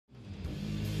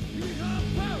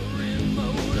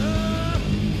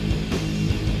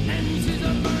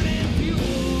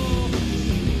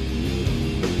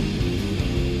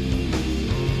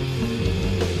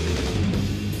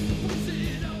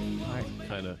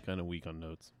kind of weak on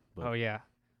notes. But Oh, yeah.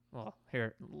 Well,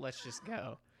 here, let's just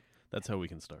go. that's how we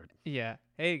can start. Yeah.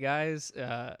 Hey, guys.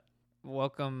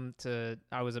 Welcome to,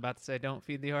 I was about to say, Don't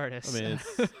Feed the Artist. I mean,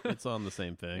 it's on the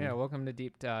same thing. Yeah, welcome to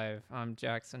Deep Dive. I'm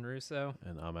Jackson Russo.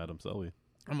 And I'm Adam Selby.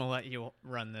 I'm going to let you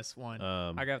run this one.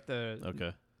 I got their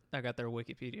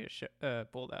Wikipedia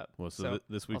pulled up. Well, so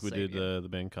this week we did the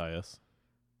band Kyuss.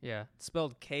 Yeah, it's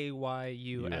spelled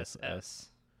Kyuss.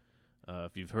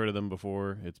 If you've heard of them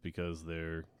before, it's because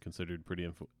they're considered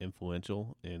pretty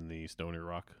influential in the stoner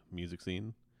rock music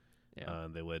scene. Yeah.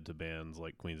 They led to bands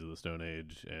like Queens of the Stone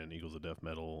Age and Eagles of Death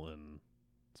Metal and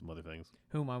some other things.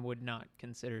 Whom I would not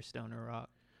consider stoner rock.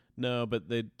 No, but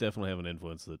they definitely have an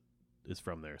influence that is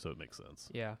from there, so it makes sense.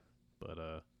 Yeah.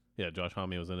 But, Josh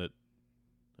Homme was in it.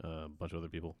 A bunch of other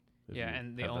people. Yeah,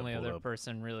 and the only other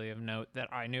person really of note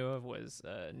that I knew of was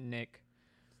Nick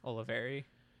Oliveri.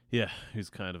 Yeah, who's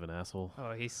kind of an asshole.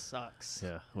 Oh, he sucks.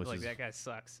 Yeah. That guy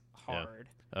sucks hard.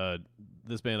 Yeah.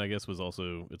 This band, I guess, was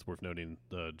also, it's worth noting,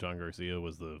 John Garcia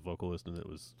was the vocalist, and it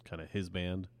was kind of his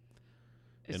band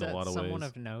in a lot of ways. Is that someone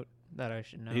of note that I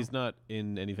should know? He's not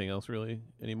in anything else really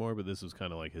anymore, but this was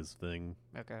kind of like his thing.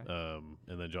 Okay. And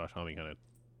then Josh Homme kind of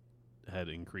had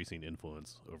increasing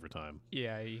influence over time.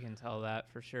 Yeah, you can tell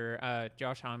that for sure.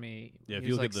 Josh Homme, he if was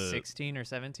you like 16 or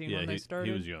 17 when they started.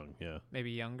 He was young, yeah.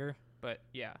 Maybe younger, but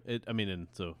yeah. And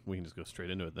so we can just go straight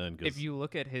into it then. If you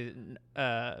look at his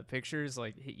pictures,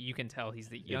 you can tell he's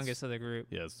the youngest of the group.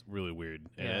 Yeah, it's really weird.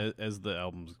 Yeah. And as the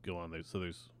albums go on,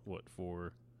 there's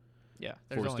four? Yeah,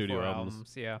 there's only studio four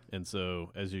albums. Yeah. And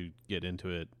so as you get into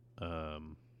it,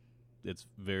 it's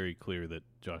very clear that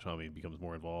Josh Homme becomes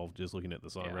more involved. Just looking at the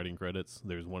songwriting credits,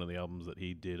 there's one of the albums that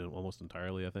he did almost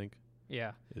entirely, I think.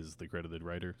 Yeah. Is the credited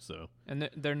writer. So. And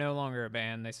they're no longer a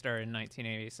band. They started in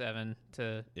 1987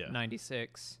 to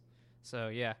 96. So,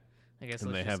 yeah. I guess.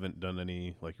 And they haven't done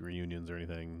any like reunions or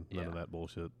anything. None of that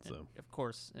bullshit. So. And of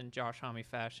course, in Josh Homme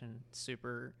fashion,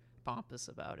 super pompous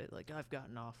about it. Like, I've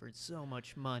gotten offered so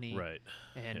much money. Right.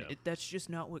 And that's just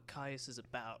not what Kyuss is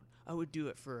about. I would do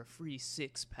it for a free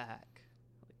 6-pack.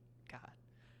 God,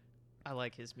 I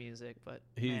like his music, but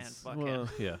fuck him.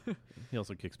 Yeah. He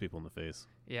also kicks people in the face.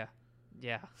 Yeah.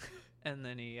 And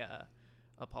then he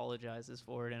apologizes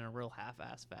for it in a real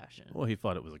half-ass fashion. Well, he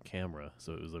thought it was a camera,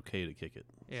 so it was okay to kick it.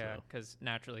 Yeah, because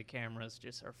naturally cameras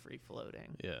just are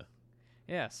free-floating. Yeah.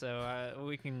 Yeah, so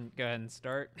we can go ahead and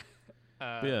start.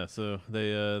 So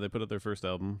they put out their first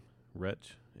album,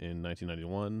 Wretch, in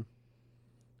 1991.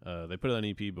 They put out an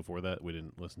EP before that. We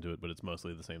didn't listen to it, but it's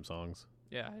mostly the same songs.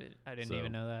 Yeah, I didn't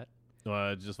even know that. Well,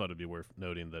 I just thought it'd be worth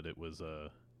noting that it was...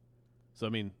 So, I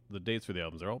mean, the dates for the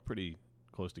albums are all pretty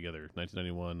close together.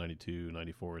 1991, 92,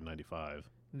 94, and 95.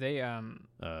 They,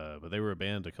 but they were a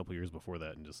band a couple years before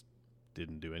that and just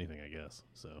didn't do anything, I guess.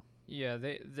 So. Yeah,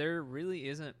 there really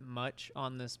isn't much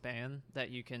on this band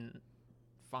that you can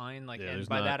find. And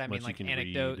by that I mean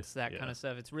anecdotes, that kind of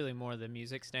stuff. It's really more the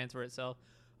music stands for itself.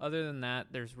 Other than that,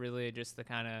 there's really just the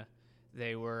kind of...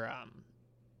 They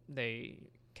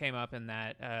came up in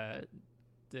that...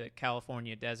 the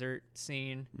California desert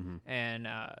scene, and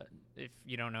if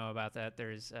you don't know about that,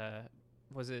 there's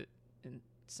was it in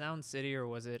Sound City or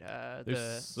was it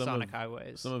the Sonic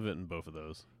Highways? Some of it in both of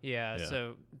those. Yeah.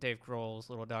 So Dave Grohl's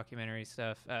little documentary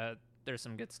stuff. There's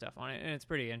some good stuff on it, and it's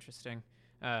pretty interesting.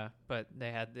 But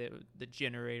they had the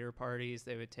generator parties.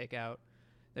 They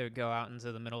would go out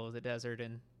into the middle of the desert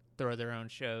and throw their own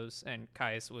shows, and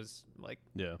Kyuss was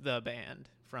the band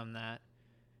from that.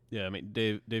 Yeah, I mean,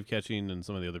 Dave Ketching and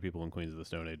some of the other people in Queens of the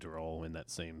Stone Age are all in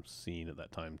that same scene at that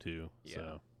time, too. Yeah.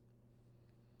 So.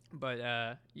 But,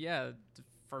 the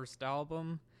first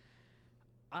album,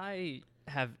 I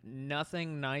have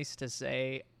nothing nice to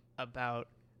say about...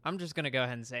 I'm just going to go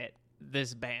ahead and say it.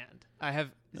 This band. I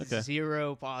have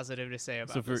zero positive to say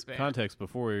about this band. So for context,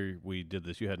 before we did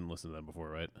this, you hadn't listened to them before,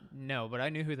 right? No, but I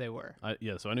knew who they were.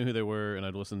 So I knew who they were, and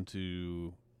I'd listened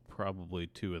to probably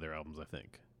 2 of their albums, I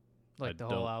think. The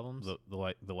whole albums?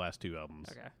 The last 2 albums.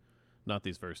 Okay. Not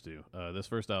these first 2. This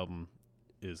first album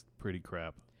is pretty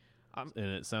crap. And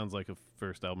it sounds like a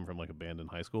first album from a band in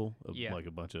high school. Like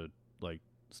a bunch of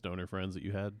stoner friends that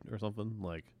you had or something.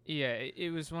 Yeah,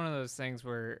 it was one of those things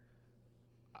where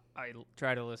I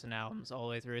try to listen to albums all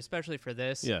the way through, especially for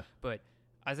this. Yeah. But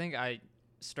I think I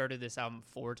started this album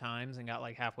 4 times and got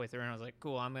halfway through and I was like,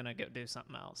 cool, I'm going to go do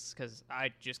something else because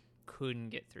I just couldn't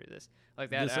get through this.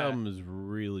 This album is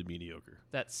really mediocre.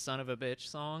 That Son of a Bitch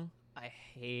song, I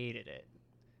hated it.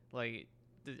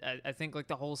 I think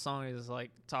the whole song is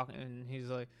talking, and he's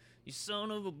like, "You son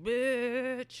of a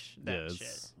bitch." That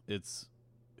shit. It's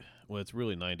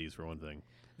really 90s for one thing.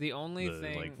 The only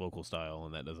thing vocal style,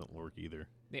 and that doesn't work either.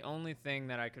 the only thing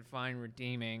that I could find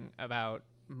redeeming about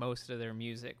most of their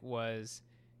music was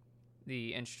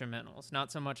the instrumentals.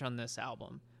 Not so much on this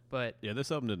album, but yeah,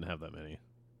 this album didn't have that many.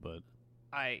 But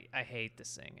I hate the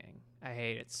singing. I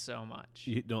hate it so much.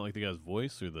 You don't like the guy's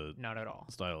voice or the not at all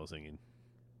style of singing?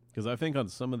 Because I think on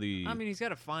some of the, I mean, he's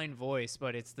got a fine voice,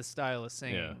 but it's the style of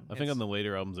singing. Yeah, I think on the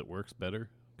later albums it works better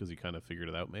because he kind of figured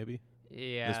it out. Maybe.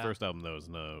 Yeah. This first album though is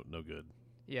no good.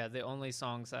 Yeah, the only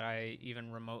songs that I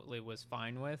even remotely was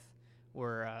fine with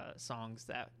were songs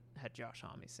that had Josh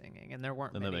Homme singing, and there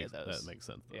weren't many of those. That makes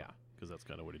sense, though. Yeah, because that's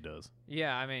kind of what he does.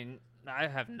 Yeah, I mean, I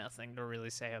have nothing to really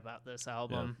say about this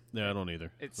album. Yeah, I don't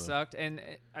either. It sucked, and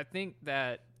I think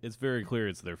that it's very clear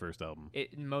it's their first album.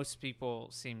 Most people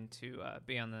seem to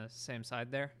be on the same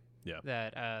side there. Yeah.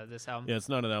 That this album. Yeah, it's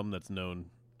not an album that's known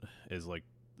as like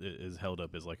is held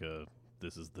up as like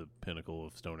this is the pinnacle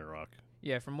of stoner rock.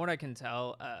 Yeah, from what I can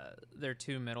tell, their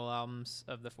 2 middle albums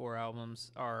of the 4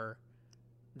 albums are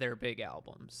their big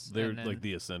albums. They're like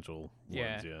the essential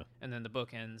ones, yeah. And then the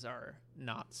bookends are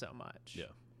not so much. Yeah.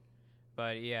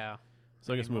 But yeah.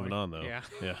 So I guess moving on though. Yeah.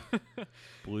 Yeah.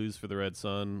 Blues for the Red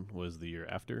Sun was the year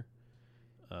after.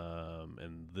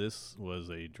 And this was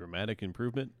a dramatic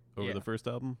improvement over the first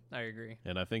album. I agree.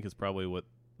 And I think it's probably what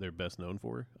they're best known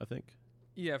for, I think.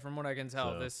 Yeah, from what I can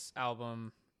tell, this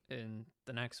album and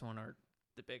the next one are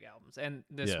the big albums. And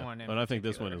this one and I think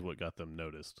this one is what got them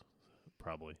noticed,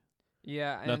 probably.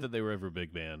 Yeah. Not that they were ever a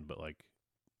big band, but like,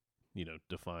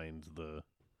 defined the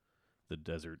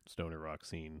desert stoner rock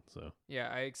scene. So yeah,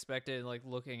 I expected, like,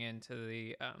 looking into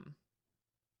the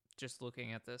just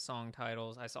looking at the song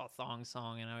titles, I saw Thong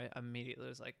Song, and I immediately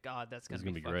was like, God, that's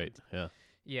gonna be great. Yeah.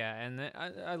 Yeah, and then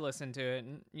I listened to it,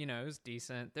 and it was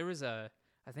decent. There was I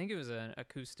think it was an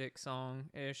acoustic song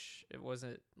ish. It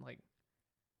wasn't like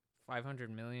 500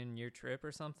 Million Year Trip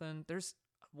or something. There's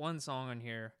one song on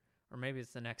here, or maybe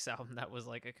it's the next album, that was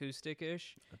like acoustic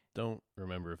ish. I don't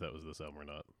remember if that was this album or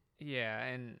not. Yeah,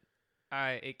 and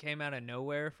it came out of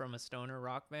nowhere from a stoner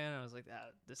rock band. I was like,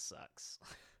 this sucks.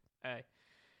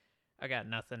 I got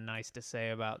nothing nice to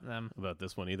say about them. About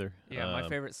this one either. Yeah, my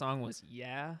favorite song was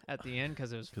 "Yeah" at the end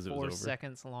because it was 4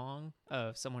 seconds long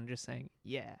of someone just saying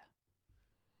 "Yeah."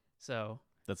 So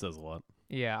that says a lot.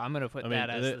 Yeah, I'm gonna put that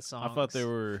as the song. I thought they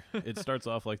were. It starts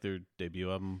off like their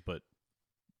debut album, but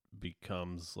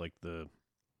becomes like the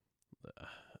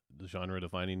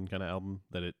genre-defining kind of album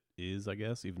that it is, I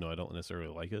guess. Even though I don't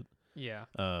necessarily like it. Yeah.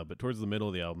 But towards the middle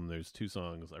of the album, there's 2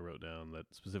 songs I wrote down that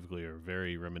specifically are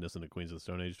very reminiscent of Queens of the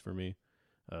Stone Age for me.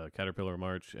 Caterpillar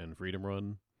March and Freedom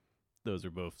Run. Those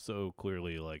are both so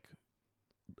clearly like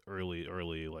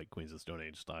early like Queens of the Stone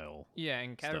Age style. Yeah,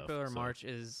 and Caterpillar March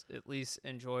is at least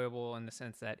enjoyable in the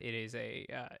sense that it is a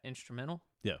instrumental.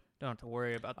 Yeah. Don't have to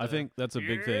worry about I think that's a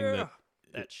big thing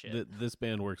that shit. This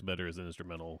band works better as an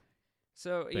instrumental.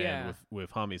 So band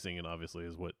with Homme singing obviously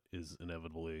is what is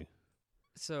inevitably.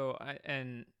 So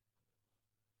and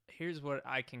here's what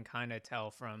I can kind of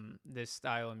tell from this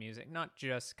style of music, not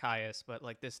just Kyuss, but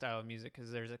like this style of music,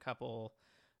 because there's a couple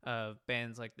of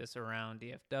bands like this around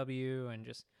DFW and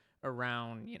just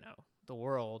around the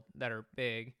world that are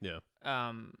big. Yeah.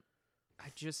 I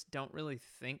just don't really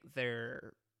think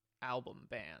they're album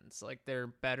bands. Like, they're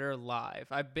better live.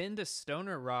 I've been to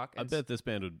stoner rock. I bet this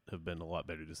band would have been a lot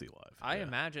better to see live. I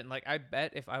imagine. Like, I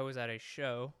bet if I was at a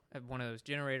show, at one of those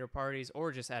generator parties,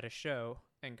 or just at a show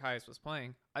and Kyuss was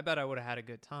playing, I bet I would have had a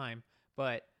good time.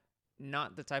 But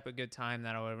not the type of good time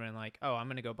that I would have been like, oh, I'm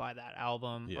going to go buy that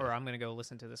album, or I'm going to go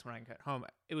listen to this when I get home.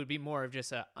 It would be more of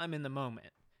just I'm in the moment.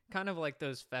 Kind of like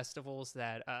those festivals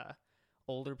that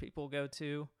older people go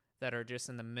to that are just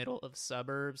in the middle of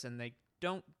suburbs, and they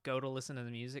don't go to listen to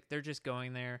the music. They're just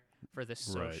going there for the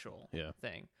social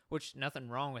thing, which nothing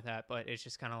wrong with that, but it's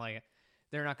just kind of like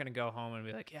they're not going to go home and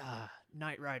be like, yeah,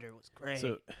 Knight Rider was great.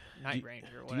 So, Night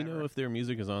Ranger, whatever. Do you know if their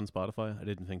music is on Spotify? I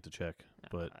didn't think to check,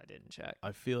 but I didn't check.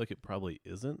 I feel like it probably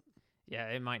isn't. Yeah,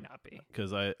 it might not be.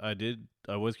 Because I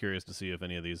was curious to see if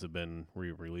any of these have been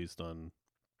re-released on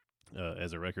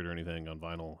as a record or anything on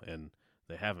vinyl, and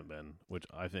they haven't been, which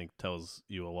I think tells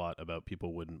you a lot about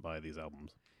people wouldn't buy these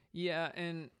albums. Yeah,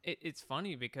 and it's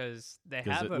funny because they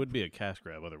have it would be a cash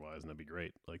grab otherwise, and that'd be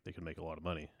great. Like, they could make a lot of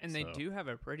money. And they do have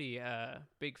a pretty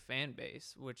big fan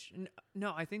base, which,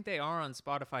 no, I think they are on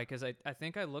Spotify, because I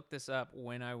think I looked this up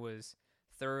when I was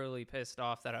thoroughly pissed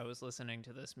off that I was listening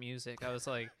to this music. I was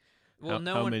like, well,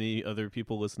 how many other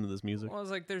people listen to this music? Well, I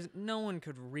was like, no one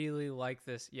could really like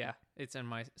this. Yeah, it's in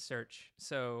my search.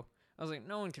 So I was like,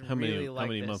 no one can really like this. How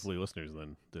many monthly listeners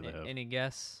then do they have? Any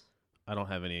guess? I don't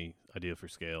have any idea for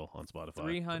scale on Spotify.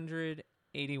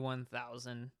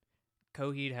 381,000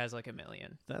 Coheed has like 1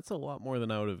 million. That's a lot more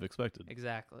than I would have expected.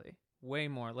 Exactly. Way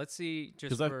more. Let's see.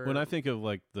 Just Because when I think of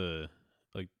like the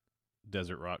like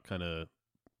desert rock kind of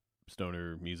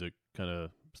stoner music kind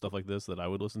of stuff like this that I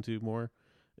would listen to more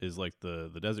is like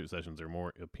the desert sessions are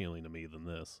more appealing to me than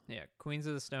this. Yeah, Queens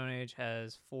of the Stone Age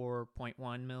has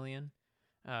 4.1 million.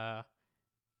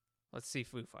 Let's see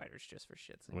Foo Fighters just for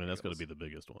shits and I mean, that's got to giggles. be the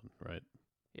biggest one, right?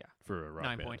 Yeah. For a rock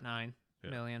band. 9.9 Yeah.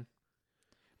 million.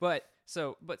 But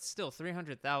still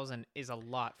 300,000 is a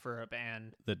lot for a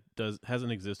band That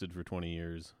hasn't existed for 20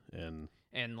 years and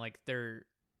like they're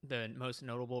the most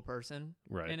notable person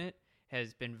right. in it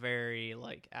has been very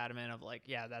like adamant of like,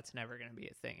 yeah, that's never going to be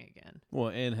a thing again. Well,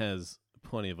 and has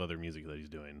plenty of other music that he's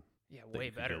doing. Yeah, that way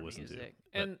you could better go listen music.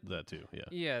 to. And that too, yeah.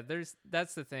 yeah,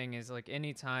 that's the thing is like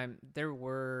anytime there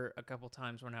were a couple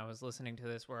times when I was listening to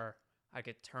this where I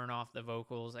could turn off the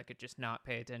vocals, I could just not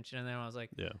pay attention, and then I was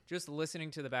like, Yeah. just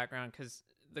listening to the background. Because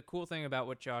the cool thing about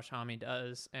what Josh Homme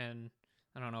does, and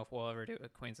I don't know if we'll ever do a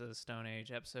Queens of the Stone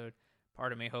Age episode.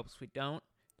 Part of me hopes we don't,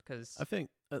 because I think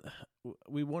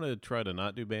we want to try to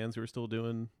not do bands who are still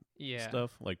doing yeah,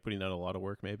 stuff, like putting out a lot of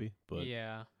work maybe. But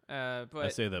yeah, I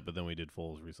but say that, but then we did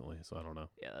Foals recently, so I don't know.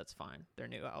 yeah, that's fine. Their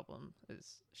new album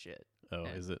is shit. Oh,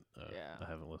 Yeah. is it? Yeah. I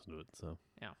haven't listened to it, so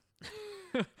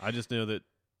Yeah. I just know that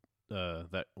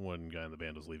that one guy in the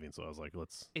band was leaving, so I was like,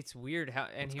 It's weird how,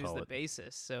 and Let's he was call the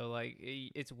bassist, so like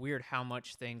it's weird how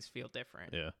much things feel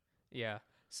different. yeah. Yeah.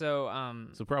 So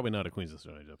So probably not a Queens of the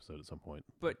Stone Age episode at some point.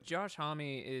 but Josh Homme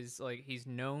is like he's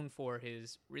known for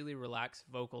his really relaxed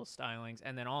vocal stylings,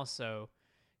 and then also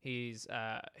he's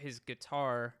his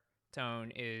guitar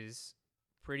tone is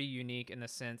pretty unique in the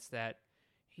sense that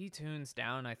he tunes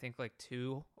down I think like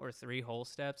 2 or 3 whole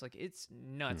steps. Like it's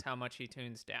nuts how much he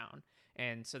tunes down.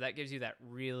 And so that gives you that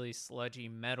really sludgy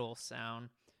metal sound.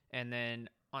 And then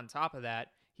on top of that,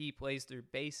 he plays through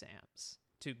bass amps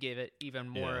to give it even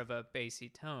more of a bassy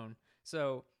tone.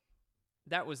 So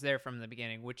that was there from the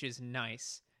beginning, which is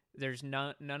nice. There's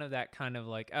none of that kind of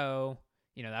like, oh,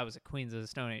 you know, that was a Queens of the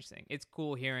Stone Age thing. It's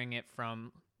cool hearing it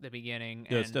from the beginning.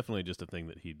 Yeah, and it's definitely just a thing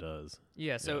that he does.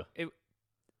 yeah, so it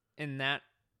in that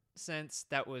sense,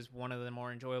 that was one of the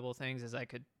more enjoyable things is I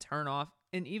could turn off.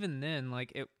 And even then,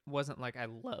 like, it wasn't like I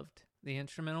loved the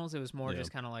instrumentals. It was more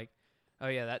just kind of like, oh,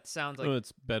 yeah, that sounds like... Well,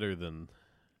 it's better than...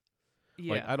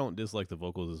 Yeah. Like, I don't dislike the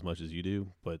vocals as much as you do,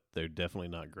 but they're definitely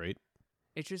not great.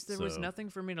 It's just there was nothing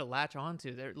for me to latch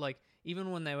onto. They're like,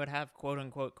 even when they would have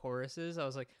quote-unquote choruses, I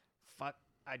was like, fuck,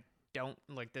 I don't...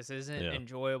 Like, this isn't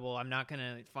enjoyable. I'm not going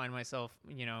to find myself,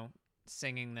 you know,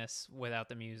 singing this without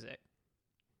the music.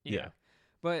 Yeah.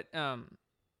 But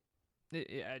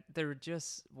there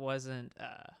just wasn't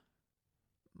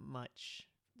much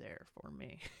there for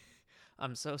me.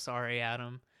 I'm so sorry,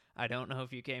 Adam. I don't know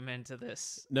if you came into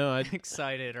this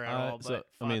excited or at all, but fuck,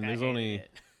 I mean, there's only it.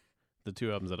 the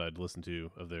 2 albums that I'd listened to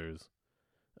of theirs.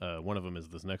 One of them is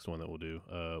this next one that we'll do,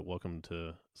 Welcome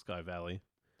to Sky Valley.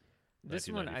 This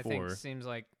one, I think, seems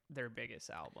like their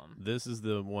biggest album. This is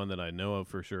the one that I know of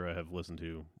for sure I have listened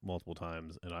to multiple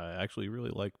times, and I actually really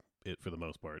like it for the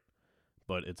most part.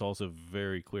 But it's also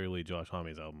very clearly Josh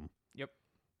Homme's album. Yep.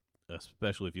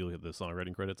 Especially if you look at the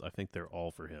songwriting credits, I think they're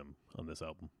all for him on this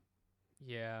album.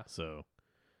 Yeah. So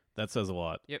that says a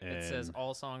lot. Yep, it says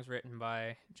all songs written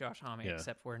by Josh Homme,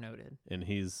 except where noted. And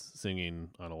he's singing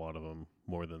on a lot of them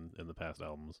more than in the past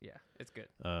albums. Yeah, it's good.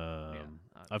 I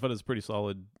thought it was a pretty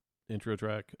solid intro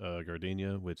track,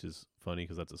 Gardenia, which is funny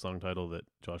because that's a song title that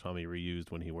Josh Homme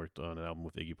reused when he worked on an album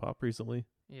with Iggy Pop recently.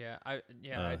 Yeah,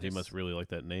 he must really like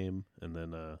that name. And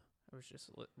then I was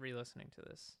just re-listening to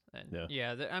this, and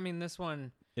I mean, this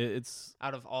one, it's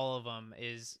out of all of them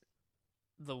is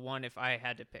the one. If I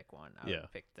had to pick one, I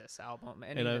would pick this album.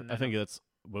 And I think that's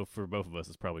for both of us.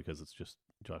 It's probably because it's just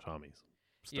Josh Homme's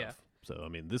stuff. Yeah. So I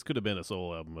mean, this could have been a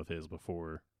solo album of his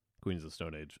before Queens of the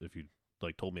Stone Age. If you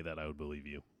like told me that, I would believe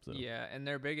you. So. Yeah, and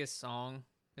their biggest song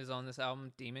is on this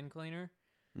album, Demon Cleaner,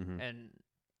 and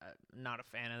I'm not a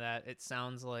fan of that. It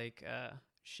sounds like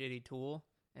shitty Tool,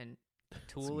 and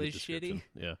Tool is shitty.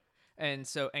 Yeah. And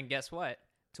guess what?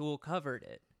 Tool covered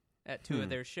it at 2 of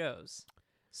their shows.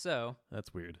 So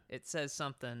that's weird. It says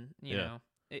something, you know.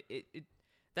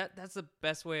 That's the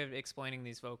best way of explaining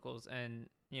these vocals. And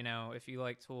you know, if you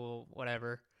like Tool,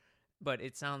 whatever. But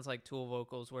it sounds like Tool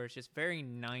vocals where it's just very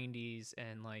 90s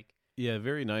and like... Yeah,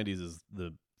 very 90s is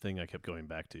the thing I kept going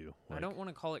back to. Like, I don't want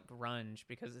to call it grunge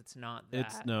because it's not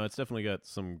that. It's definitely got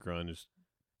some grunge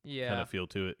kind of feel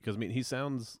to it. Because, I mean, he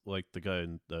sounds like the guy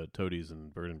in Toadies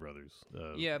and Burden Brothers.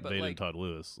 But Vade like... and Todd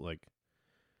Lewis. Like,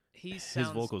 he his sounds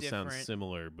vocals different. sound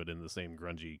similar, but in the same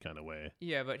grungy kind of way.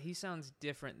 Yeah, but he sounds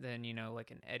different than,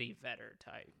 like an Eddie Vedder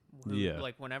type. Yeah.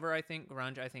 Like, whenever I think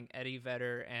grunge, I think Eddie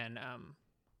Vedder and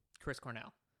Chris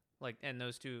Cornell. Like, and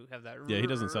those two have that. Yeah, he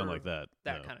doesn't sound like that.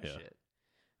 That no, kind of yeah. shit.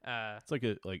 It's like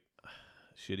a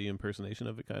shitty impersonation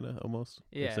of it, kind of, almost.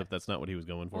 Yeah. Except that's not what he was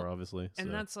going for, obviously. And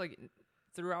so. that's like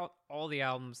throughout all the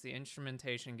albums, the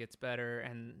instrumentation gets better,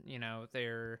 and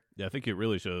they're. Yeah, I think it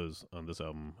really shows on this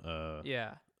album.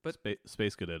 Yeah, but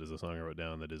Space Cadet is a song I wrote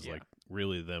down that is Yeah. like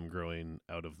really them growing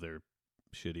out of their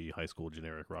shitty high school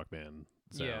generic rock band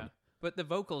sound. Yeah, but the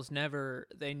vocals never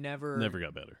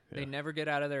got better. Yeah. They never get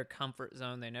out of their comfort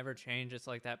zone. They never change. It's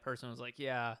like that person was like,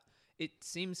 yeah. It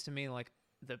seems to me like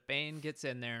the band gets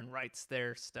in there and writes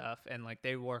their stuff, and like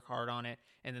they work hard on it,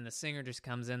 and then the singer just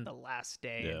comes in the last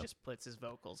day and just puts his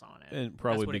vocals on it. And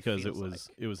probably That's what because it feels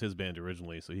it was his band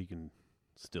originally, so he can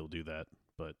still do that.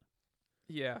 But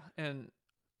yeah, and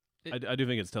I do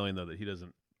think it's telling though that he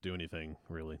doesn't do anything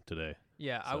really today.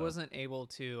 yeah, So. I wasn't able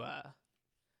to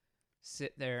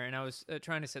sit there, and I was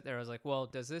trying to sit there. I was like, well,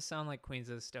 does this sound like Queens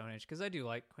of the Stone Age? Because I do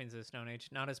like Queens of the Stone Age,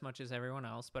 not as much as everyone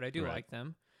else, but I do Right. like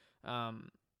them.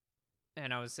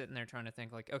 And I was sitting there trying to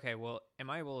think, like, okay, well, am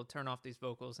I able to turn off these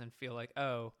vocals and feel like,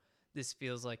 oh, this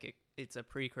feels like it's a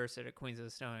precursor to Queens of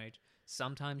the Stone Age?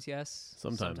 Sometimes yes,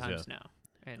 Sometimes no.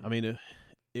 And I mean,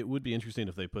 it would be interesting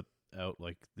if they put out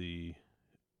like the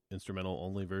instrumental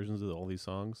only versions of all these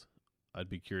songs. I'd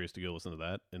be curious to go listen to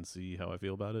that and see how I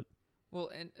feel about it. well,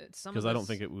 and some Because I don't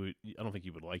think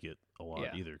you would like it a lot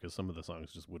Yeah. either. Because some of the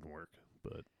songs just wouldn't work.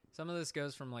 But some of this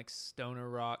goes from like stoner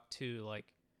rock to like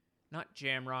not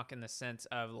jam rock in the sense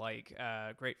of like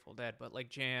Grateful Dead, but like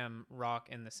jam rock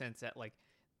in the sense that like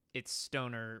it's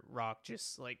stoner rock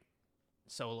just like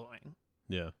soloing,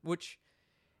 yeah, which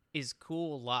is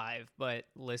cool live, but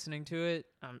listening to it,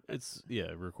 it's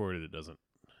recorded. It doesn't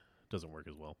work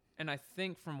as well. and I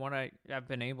think from what I've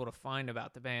been able to find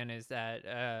about the band is that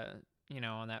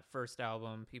on that first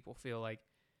album, people feel like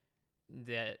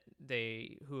that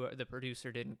the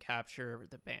producer didn't capture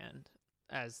the band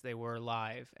as they were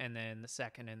live, and then the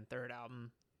second and third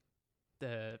album,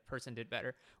 the person did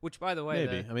better. Which, by the way,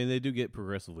 Maybe. I mean, they do get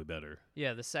progressively better.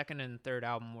 Yeah, the second and third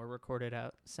album were recorded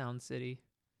at Sound City.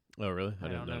 Oh, really? I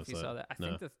don't know if you saw that. I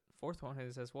think the fourth one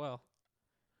is as well.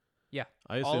 Yeah,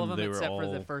 I assumed all of them they were except all... for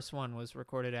the first one was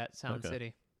recorded at Sound Okay.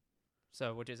 City.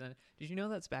 So, which isn't? Did you know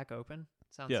that's back open?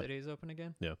 Sound Yeah. City is open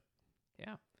again. Yeah.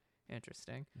 Yeah,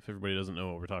 interesting. If everybody doesn't know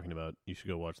what we're talking about, you should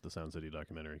go watch the Sound City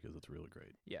documentary because it's really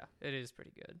great. Yeah, it is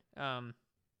pretty good.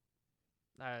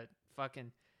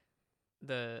 Fucking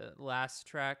the last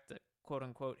track, the quote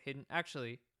unquote hidden.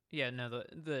 Actually, yeah, no,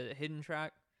 the hidden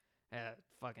track.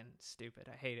 Fucking stupid.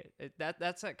 I hate it.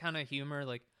 That's that kind of humor.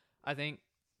 Like, I think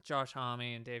Josh Homme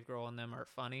and Dave Grohl and them are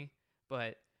funny,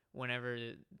 but whenever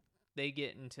they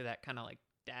get into that kind of like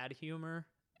dad humor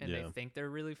and they think they're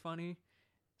really funny.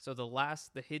 So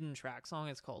the hidden track song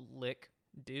is called Lick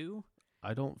Do.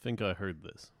 I don't think I heard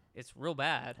this. It's real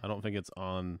bad. I don't think it's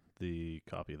on the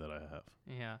copy that I have.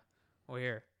 Yeah. Well,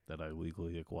 here. That I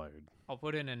legally acquired. I'll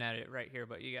put in an edit right here,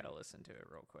 but you got to listen to it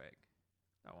real quick.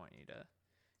 I want you to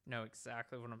know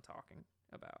exactly what I'm talking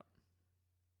about.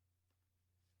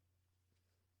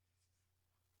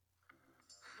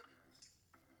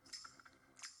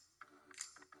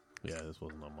 Yeah, this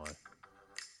wasn't on my... It's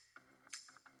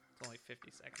only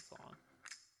 50 seconds long.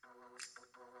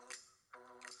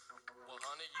 Well,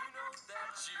 honey, you know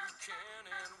that you can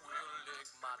and will lick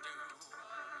my do.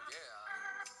 Yeah.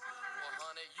 Well,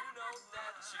 honey, you know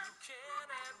that you can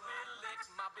and will lick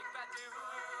my big fat do.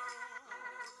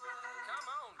 Come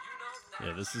on, you know that.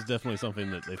 Yeah, this is definitely something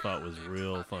that they thought was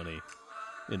real funny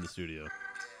in the studio. You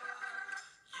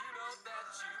know that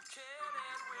you can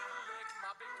and will lick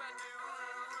my big fat do.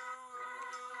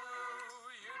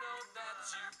 You know that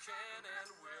you can and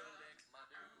will lick my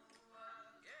do.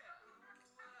 Yeah.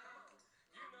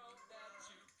 You know that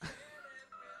you can and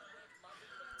will lick my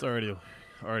big fat do.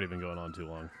 It's already been going on too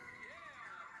long.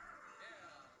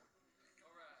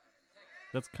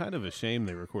 That's kind of a shame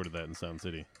they recorded that in Sound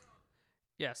City.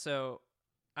 Yeah, so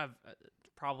I've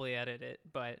probably edited it,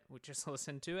 but we just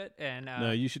listened to it. And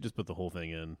No, you should just put the whole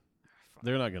thing in. fuck.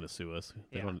 They're not going to sue us.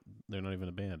 Yeah. They're not even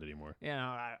a band anymore.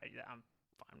 I'm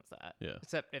fine with that. Yeah.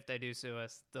 Except if they do sue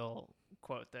us, they'll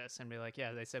quote this and be like,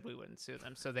 yeah, they said we wouldn't sue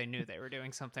them, so they knew they were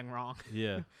doing something wrong.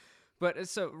 Yeah. But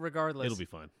so regardless, It'll be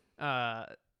fine.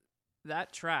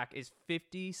 that track is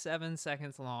 57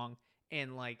 seconds long,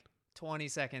 and like 20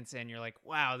 seconds in, you're like,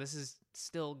 wow, this is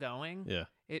still going. Yeah.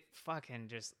 It fucking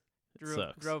just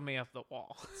Sucks. drove me off the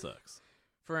wall. It sucks.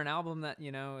 For an album that,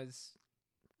 is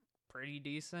pretty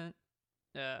decent,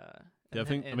 Yeah,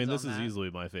 I mean, this is easily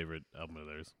my favorite album of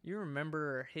theirs. You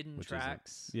remember Hidden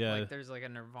Tracks? Yeah. Like, there's like a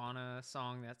Nirvana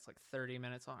song that's like 30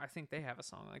 minutes long. I think they have a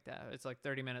song like that. It's like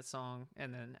 30-minute song,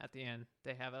 and then at the end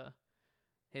they have a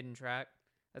hidden track.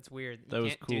 That's weird. You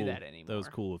can't do that anymore. That was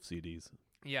cool with CDs.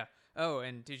 Yeah. Oh,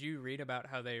 and did you read about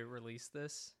how they released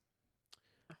this?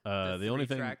 The only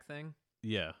track thing.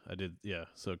 Yeah, I did. Yeah,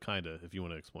 so kind of. If you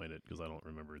want to explain it, because I don't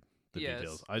remember the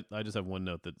details. I just have one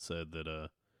note that said that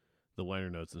the liner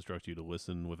notes instruct you to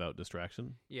listen without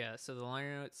distraction. Yeah, so the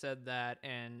liner note said that,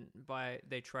 and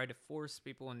they tried to force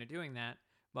people into doing that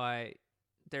by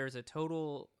there's a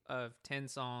total of 10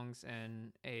 songs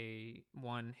and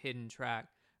one hidden track,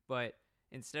 but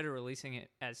instead of releasing it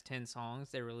as 10 songs,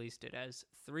 they released it as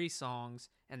 3 songs,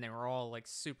 and they were all like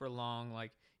super long,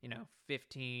 like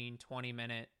 15,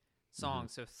 20-minute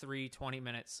songs. So 3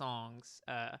 20-minute songs,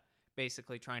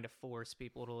 basically trying to force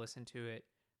people to listen to it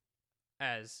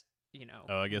as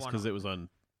I guess because it was on,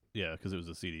 because it was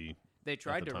a CD. They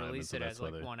tried to release it as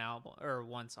like one album or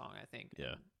one song, I think.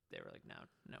 Yeah. They were like,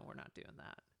 no, we're not doing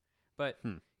that. But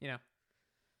I'm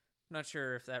not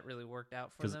sure if that really worked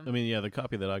out for them. I mean, the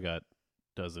copy that I got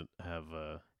doesn't have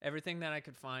everything that I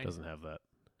could find doesn't have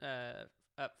that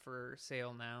up for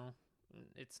sale now.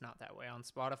 It's not that way on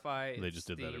Spotify. They just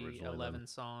did that originally. 11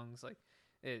 songs, like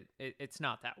it's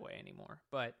not that way anymore.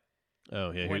 But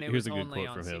oh yeah, here's a good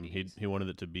quote from him. He wanted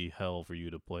it to be hell for you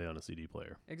to play on a CD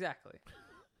player. Exactly.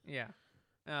 Yeah.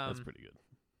 That's pretty good.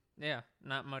 Yeah,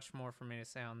 not much more for me to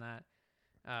say on that.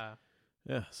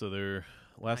 Yeah, so their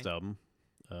last album,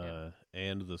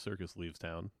 And the Circus Leaves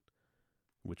Town,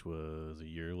 which was a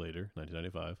year later,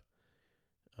 1995.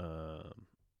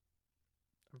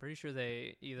 I'm pretty sure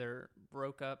they either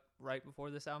broke up right before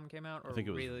this album came out or I think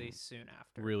it was really soon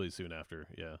after. Really soon after,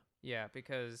 yeah. Yeah,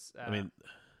 because I mean,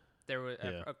 there was,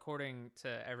 according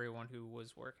to everyone who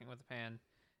was working with the band,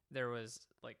 there was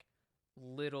like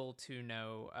little to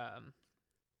no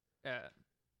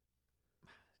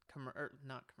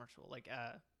not commercial, like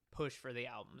push for the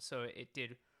album, so it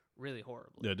did really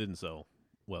horribly. Yeah, it didn't sell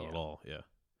well at all. Yeah,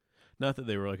 not that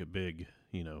they were like a big,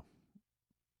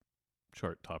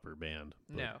 chart topper band.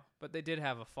 No, but they did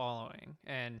have a following,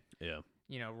 and yeah,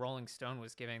 Rolling Stone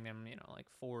was giving them like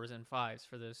 4s and 5s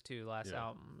for those 2 last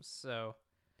albums. So,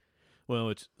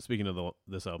 well, speaking of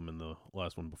this album and the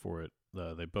last one before it,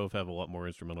 they both have a lot more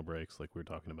instrumental breaks, like we were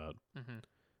talking about,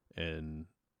 and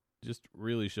just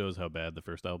really shows how bad the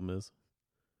first album is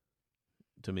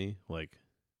to me. Like,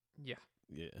 yeah,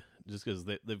 just because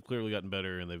they've clearly gotten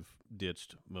better and they've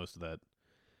ditched most of that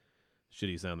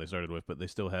shitty sound they started with, but they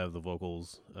still have the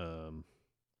vocals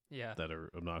that are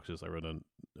obnoxious. I wrote on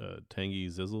Tangy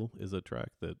Zizzle is a track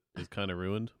that is kind of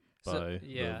ruined by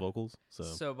the vocals.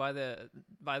 So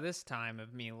by this time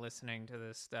of me listening to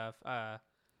this stuff,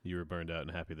 you were burned out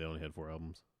and happy they only had 4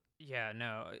 albums. Yeah,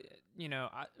 no,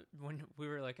 when we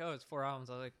were like, oh, it's 4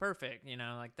 albums, I was like, perfect,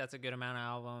 like that's a good amount of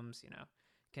albums,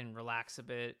 can relax a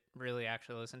bit, really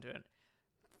actually listen to it.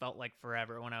 Felt like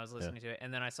forever when I was listening to it.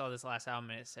 And then I saw this last album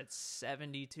and it said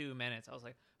 72 minutes. I was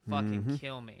like, fucking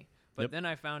kill me. But then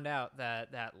I found out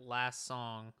that last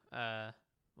song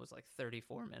was like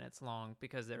 34 minutes long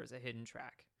because there was a hidden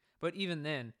track. But even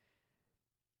then,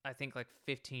 I think like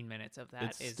 15 minutes of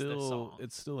that is the song.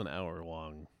 It's still an hour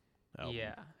long album.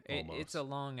 Yeah, it's a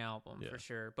long album for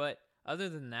sure. But other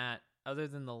than that, other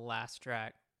than the last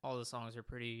track, all the songs are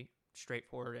pretty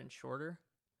straightforward and shorter.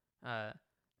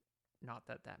 Not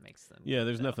that makes them. Yeah,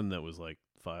 there's nothing that was like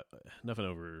nothing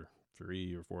over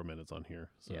 3 or 4 minutes on here.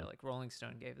 So. Yeah, like Rolling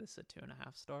Stone gave this a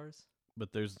 2.5 stars.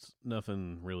 But there's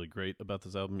nothing really great about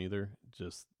this album either.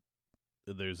 Just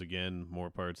there's again more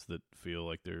parts that feel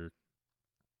like they're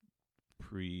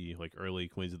early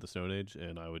Queens of the Stone Age,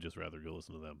 and I would just rather go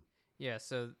listen to them. Yeah,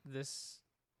 so this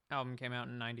album came out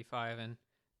in 95 and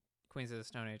Queens of the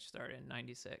Stone Age started in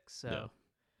 96. So,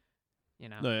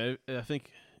 No, I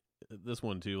think this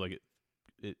one too, like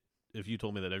it if you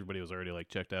told me that everybody was already like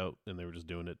checked out and they were just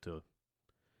doing it to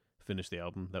finish the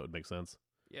album, that would make sense.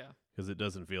 Yeah. Because it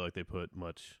doesn't feel like they put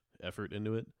much effort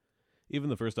into it. Even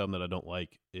the first album that I don't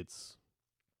like, it's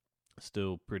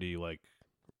still pretty like,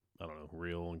 I don't know,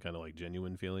 real and kind of like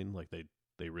genuine feeling. Like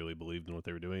they really believed in what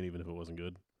they were doing, even if it wasn't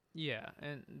good. Yeah,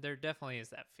 and there definitely is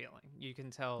that feeling. You can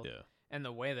tell. Yeah. And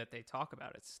the way that they talk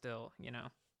about it still,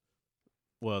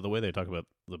 Well, the way they talk about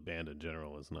the band in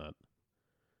general is not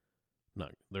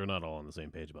they're not all on the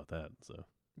same page about that, so.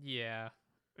 Yeah.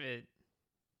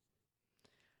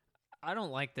 I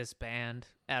don't like this band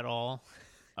at all.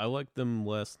 I like them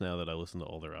less now that I listen to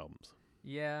all their albums.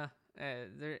 Yeah.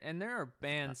 There are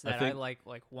bands that I like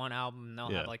one album and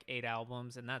they'll have like 8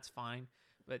 albums and that's fine.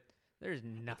 But there's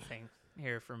nothing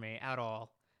here for me at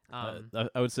all. I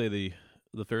would say the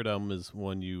third album is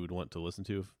one you would want to listen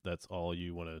to if that's all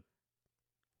you want to.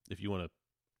 If you want to,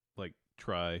 like,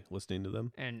 try listening to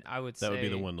them, and I would say that would be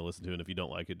the one to listen to. And if you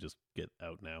don't like it, just get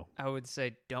out now. I would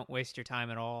say don't waste your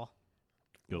time at all.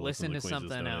 Go listen to Queens of the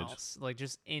something Stone Age. else, like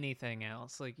just anything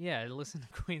else. Like, yeah, listen to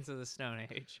Queens of the Stone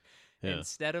Age. Yeah.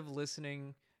 Instead of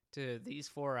listening to these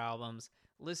 4 albums,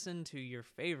 listen to your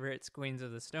favorite Queens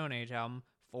of the Stone Age album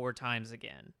 4 times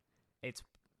again. It's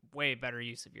way better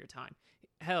use of your time.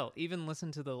 Hell, even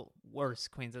listen to the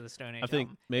worst Queens of the Stone Age I think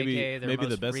album, maybe aka their the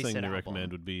most best thing recent to album.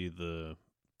 recommend would be the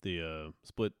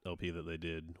split LP that they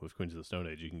did with Queens of the Stone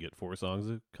Age. You can get 4 songs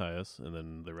of Kyuss, and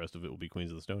then the rest of it will be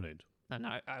Queens of the Stone Age. And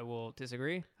I will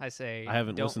disagree. I say I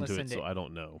haven't don't listened to listen it, so I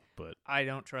don't know. But I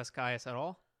don't trust Kyuss at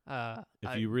all.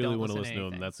 if you really want to listen to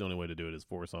anything. them, that's the only way to do it is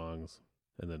 4 songs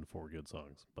and then 4 good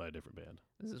songs by a different band.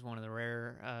 This is one of the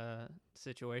rare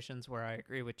situations where I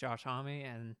agree with Josh Homme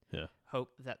and Yeah.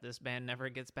 hope that this band never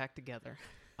gets back together.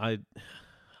 I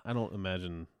don't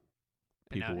imagine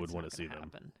people No, would it's want not to see gonna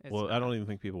them. happen. It's Well, I not. don't even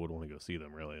think people would want to go see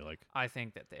them, really. Like, I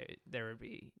think that there would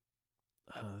be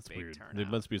that's big weird. There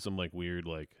turnout. must be some, like, weird,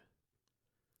 like,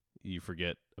 you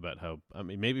forget about how, I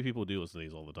mean, maybe people do listen to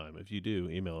these all the time. If you do,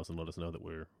 email us and let us know that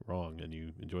we're wrong and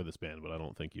you enjoy this band, but I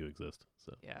don't think you exist.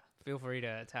 So Yeah, feel free to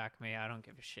attack me. I don't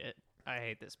give a shit. I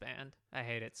hate this band. I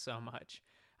hate it so much.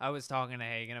 I was talking to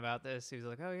Hagen about this. He was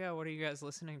like, "Oh yeah, what are you guys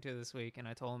listening to this week?" And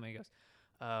I told him. He goes,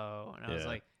 "Oh," and I was Yeah.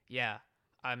 like, "Yeah."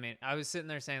 I mean, I was sitting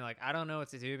there saying, like, I don't know what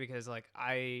to do because, like,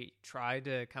 I tried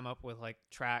to come up with, like,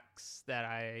 tracks that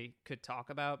I could talk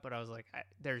about, but I was like,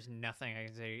 there's nothing I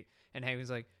can say. And Hagen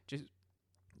was like,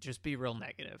 just be real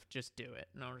negative. Just do it.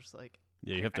 And I was just like,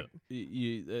 yeah, you have to.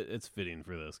 It's fitting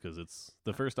for this because it's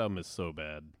the first album is so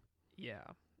bad. yeah.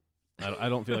 I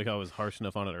don't feel like I was harsh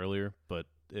enough on it earlier, but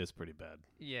it's pretty bad.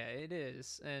 Yeah, it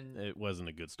is. And It wasn't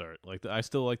a good start. Like, I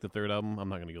still like the third album. I'm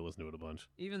not going to go listen to it a bunch.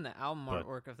 even the album But-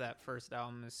 artwork of that first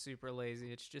album is super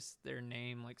lazy. It's just their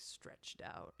name, like, stretched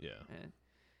out. Yeah. And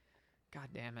God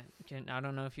damn it. I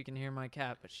don't know if you can hear my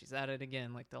cat, but she's at it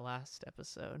again, like the last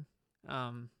episode.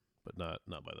 But not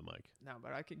by the mic. No,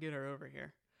 but I could get her over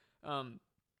here.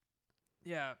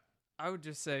 Yeah, I would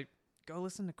just say go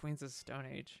listen to Queens of the Stone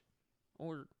Age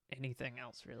or anything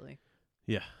else, really.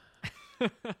 Yeah.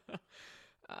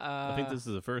 I think Uh, this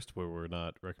is the first where we're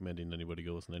not recommending anybody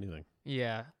go listen to anything.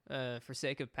 Yeah, for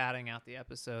sake of padding out the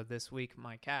episode this week,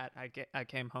 my cat, I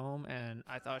came home and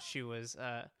I thought she was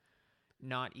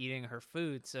not eating her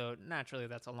food, so naturally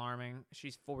that's alarming.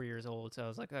 She's 4 years old, so I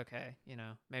was like, okay,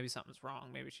 maybe something's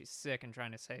wrong. Maybe she's sick and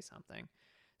trying to say something.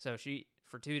 So she,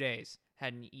 for 2 days,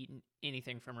 hadn't eaten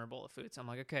anything from her bowl of food. So I'm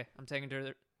like, okay, I'm taking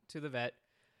her to the vet.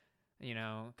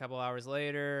 A couple hours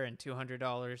later and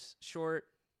 $200 short,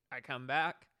 I come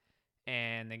back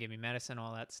and they give me medicine,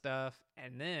 all that stuff.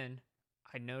 And then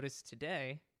I noticed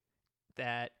today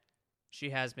that she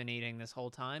has been eating this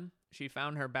whole time. She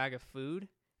found her bag of food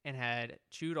and had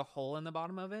chewed a hole in the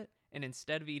bottom of it. And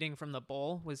instead of eating from the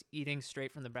bowl, was eating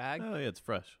straight from the bag. Oh, yeah, it's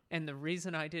fresh. And the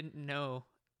reason I didn't know,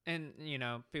 and,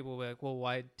 people will be like, well,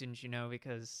 why didn't you know?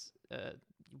 Because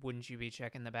wouldn't you be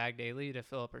checking the bag daily to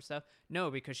fill up her stuff?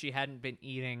 No, because she hadn't been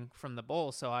eating from the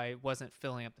bowl, so I wasn't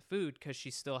filling up the food because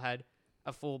she still had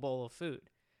a full bowl of food.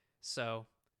 So,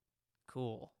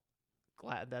 cool.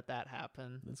 Glad that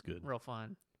happened. That's good. Real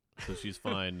fun. So she's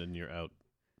fine and you're out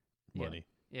Yeah. money.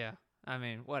 Yeah. I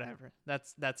mean, whatever.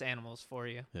 That's animals for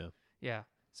you. Yeah. Yeah.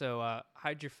 So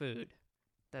hide your food.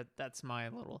 That's my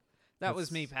little. That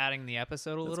was me That's- padding the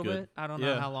episode a that's little good. bit. I don't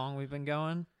know Yeah. how long we've been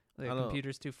going. The I don't-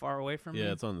 computer's too far away from me.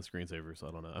 Yeah, it's on the screensaver, so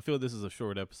I don't know. I feel like this is a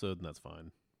short episode, and that's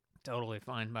fine. Totally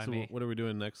fine by So me. what are we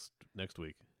doing next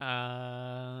week?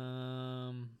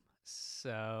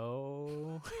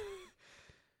 So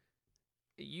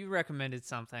you recommended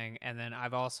something, and then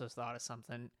I've also thought of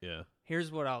something. Yeah.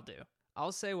 Here's what I'll do.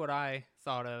 I'll say what I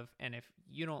thought of, and if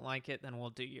you don't like it, then we'll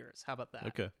do yours. How about that?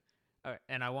 Okay. All right,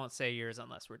 and I won't say yours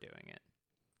unless we're doing it,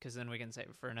 because then we can save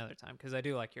it for another time, because I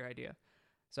do like your idea.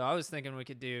 So I was thinking we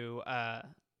could do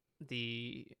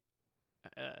the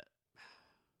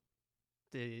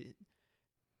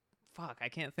fuck, I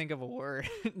can't think of a word.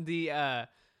 The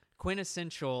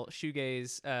quintessential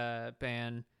shoegaze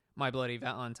band, My Bloody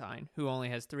Valentine, who only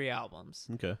has 3 albums.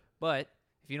 Okay. But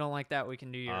if you don't like that, we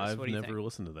can do yours. I've What do you never think?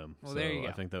 listened to them, Well, so there you I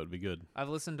go. think that would be good. I've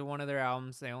listened to one of their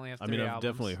albums. They only have 3 I mean, I've albums.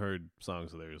 definitely heard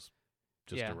songs of theirs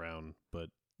just Yeah. around, but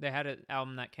They had an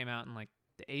album that came out in like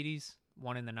the 80s,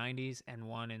 one in the 90s, and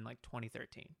one in like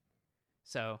 2013.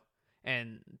 So,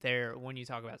 and they're, when you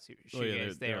talk about shoegaze, oh, yeah,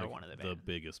 they they're are like one of the the bands.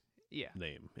 biggest Yeah,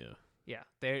 name. Yeah. yeah,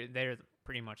 they're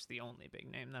pretty much the only big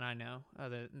name that I know,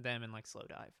 other than them and like Slow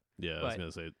Dive. Yeah, I was But-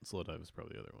 gonna say Slow Dive is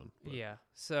probably the other one. But Yeah.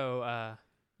 So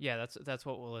yeah, that's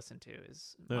what we'll listen to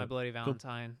is Yeah, My Bloody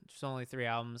Valentine. Just only 3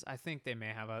 albums. I think they may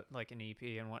have like an EP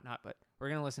and whatnot, but we're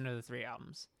gonna listen to the 3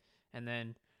 albums, and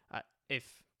then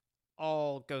if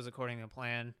all goes according to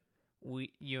plan,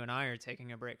 you and I are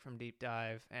taking a break from Deep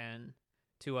Dive, and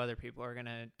 2 other people are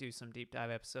gonna do some Deep Dive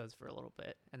episodes for a little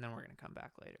bit, and then we're gonna come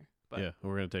back later. But yeah,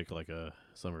 we're gonna take like a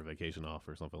summer vacation off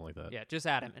or something like that. yeah, just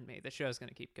Adam and me. The show's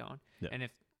gonna keep going, Yeah. and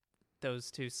if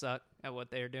those 2 suck at what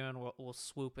they're doing, we'll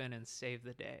swoop in and save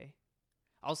the day.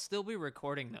 I'll still be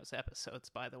recording those episodes,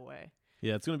 by the way.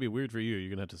 Yeah, it's gonna be weird for you.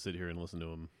 You're gonna have to sit here and listen to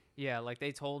them. Yeah, like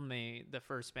they told me the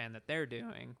first band that they're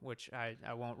doing, which I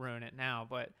won't ruin it now,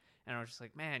 and I was just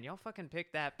like, man, y'all fucking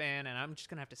picked that band, and I'm just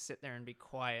gonna have to sit there and be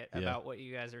quiet Yeah. about what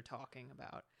you guys are talking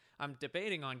about. I'm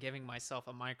debating on giving myself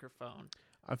a microphone.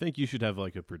 I think you should have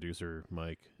like a producer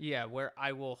mic. Yeah, where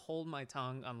I will hold my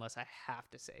tongue unless I have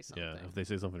to say something. Yeah, if they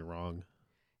say something wrong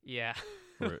Yeah.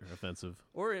 or offensive.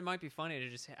 Or it might be funny to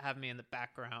just have me in the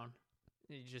background,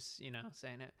 you just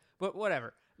saying it. But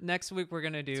whatever. Next week we're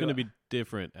gonna do. It's gonna be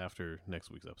different after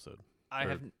next week's episode. I or-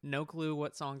 have no clue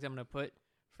what songs I'm gonna put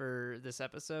for this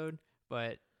episode,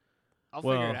 but I'll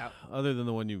Well, figure it out. other than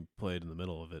the one you played in the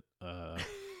middle of it,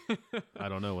 I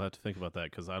don't know. We'll have to think about that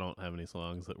because I don't have any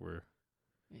songs that were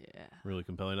Yeah. really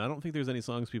compelling. I don't think there's any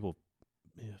songs people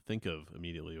think of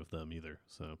immediately with them either.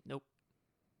 So,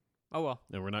 Oh well.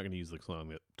 and we're not going to use the song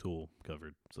that Tool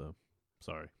covered. So,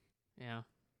 sorry. Yeah.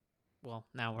 Well,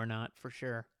 now we're not for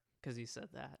sure because he said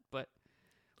that. But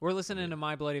we're listening to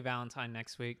My Bloody Valentine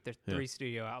next week. There's Yeah. 3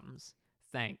 studio albums.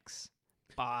 Thanks.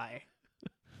 Bye.